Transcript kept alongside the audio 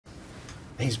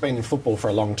He's been in football for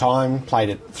a long time, played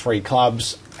at 3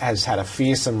 clubs, has had a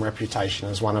fearsome reputation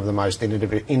as one of the most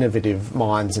innovative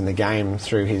minds in the game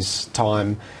through his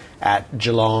time at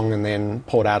Geelong and then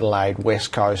Port Adelaide,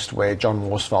 West Coast, where John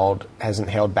Worsfold hasn't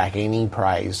held back any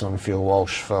praise on Phil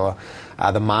Walsh for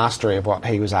the mastery of what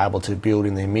he was able to build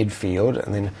in their midfield,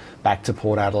 and then back to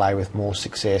Port Adelaide with more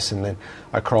success, and then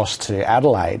across to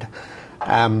Adelaide.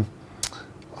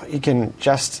 You can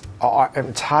just...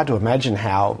 it's hard to imagine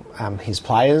how his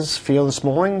players feel this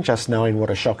morning, just knowing what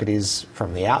a shock it is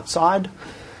from the outside.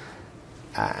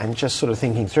 And just sort of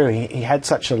thinking through, he had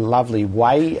such a lovely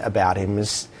way about him.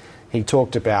 As he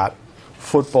talked about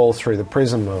football through the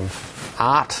prism of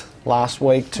art last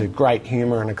week, to great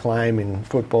humour and acclaim in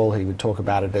football. He would talk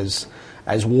about it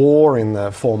as war in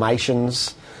the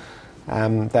formations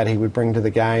that he would bring to the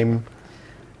game.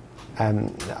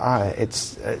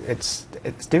 It's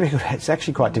difficult. It's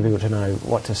actually quite difficult to know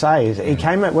what to say. He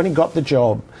came when he got the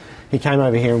job. He came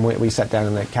over here and we sat down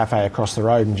in the cafe across the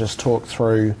road and just talked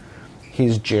through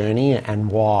his journey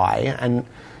and why. And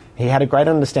he had a great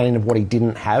understanding of what he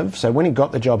didn't have. So when he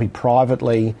got the job, he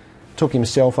privately took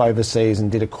himself overseas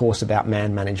and did a course about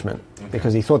man management,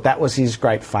 because he thought that was his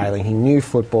great failing. He knew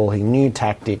football, he knew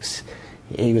tactics,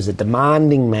 he was a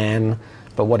demanding man.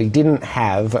 But what he didn't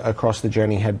have across the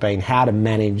journey had been how to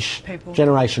manage people.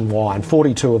 Generation Y, and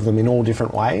 42 of them in all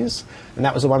different ways. And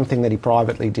that was the one thing that he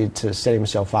privately did to set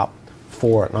himself up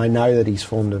for it. And I know that he's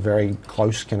formed a very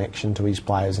close connection to his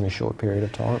players in a short period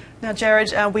of time. Now,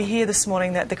 Gerard, we hear this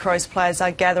morning that the Crows players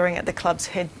are gathering at the club's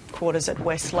headquarters at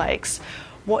West Lakes.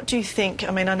 What do you think, I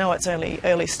mean, I know it's only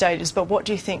early stages, but what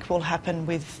do you think will happen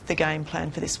with the game plan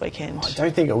for this weekend? I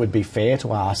don't think it would be fair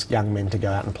to ask young men to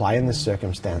go out and play in this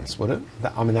circumstance, would it?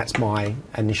 I mean, that's my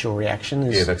initial reaction.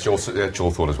 Yeah, that's your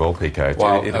thought as well, PK.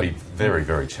 Well, it'd be very,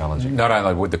 very challenging. Not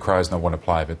only would the Crows not want to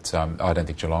play, but I don't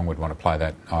think Geelong would want to play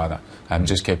that either.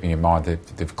 Just keeping in mind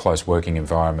the close working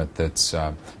environment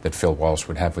that Phil Walsh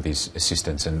would have with his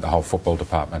assistants and the whole football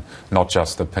department, not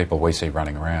just the people we see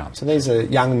running around. So these are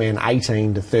young men,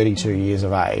 18 to 32 years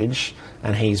of age,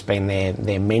 and he's been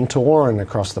their mentor, and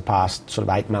across the past sort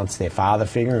of 8 months their father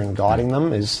figure and guiding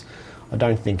them. I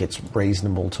don't think it's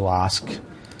reasonable to ask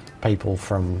people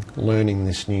from learning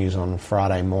this news on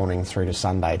Friday morning through to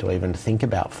Sunday to even think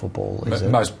about football, is it?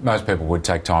 Most people would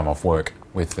take time off work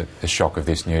with the shock of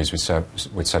this news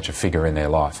with such a figure in their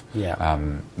life,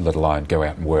 let alone go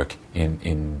out and work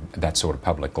in that sort of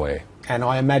public glare. And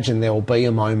I imagine there will be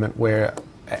a moment where,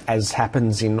 as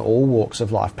happens in all walks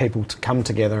of life, people come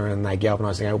together and they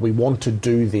galvanise and go, we want to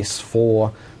do this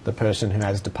for the person who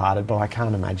has departed, but I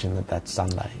can't imagine that that's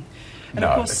Sunday. And no,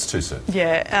 of course, it's too soon.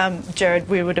 Yeah, Gerard,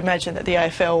 we would imagine that the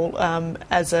AFL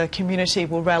as a community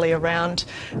will rally around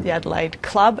the Adelaide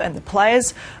club and the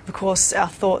players. Of course, our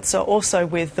thoughts are also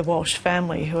with the Walsh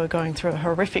family, who are going through a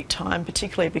horrific time,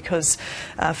 particularly because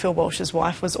Phil Walsh's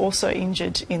wife was also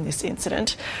injured in this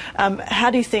incident. How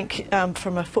do you think,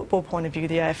 from a football point of view,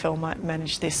 the AFL might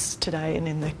manage this today and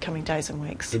in the coming days and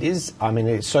weeks? It is. I mean,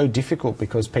 it's so difficult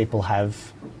because people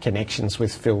have connections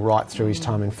with Phil right through his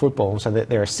time in football, so that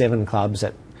there are 7 clubs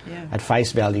at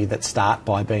face value that start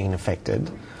by being affected.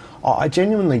 I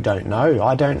genuinely don't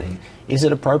know. Is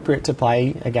it appropriate to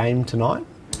play a game tonight?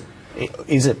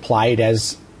 Is it played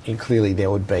as, clearly there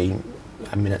would be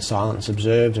a minute silence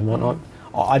observed and whatnot?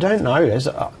 I don't know. It's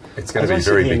going to be a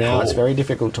very big call. It's very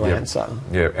difficult to answer.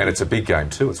 Yeah, and it's a big game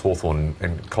too. It's Hawthorn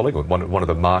and Collingwood, one of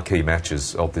the marquee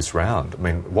matches of this round. I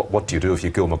mean, what do you do if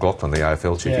you're Gil McLachlan, the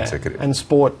AFL Chief Executive? And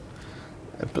sport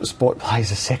plays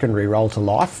a secondary role to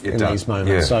life in these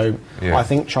moments. So I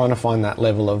think trying to find that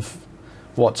level of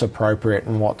what's appropriate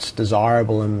and what's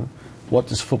desirable and what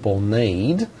does football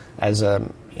need as a,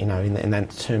 in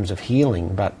that terms of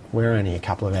healing, but we're only a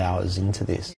couple of hours into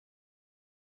this.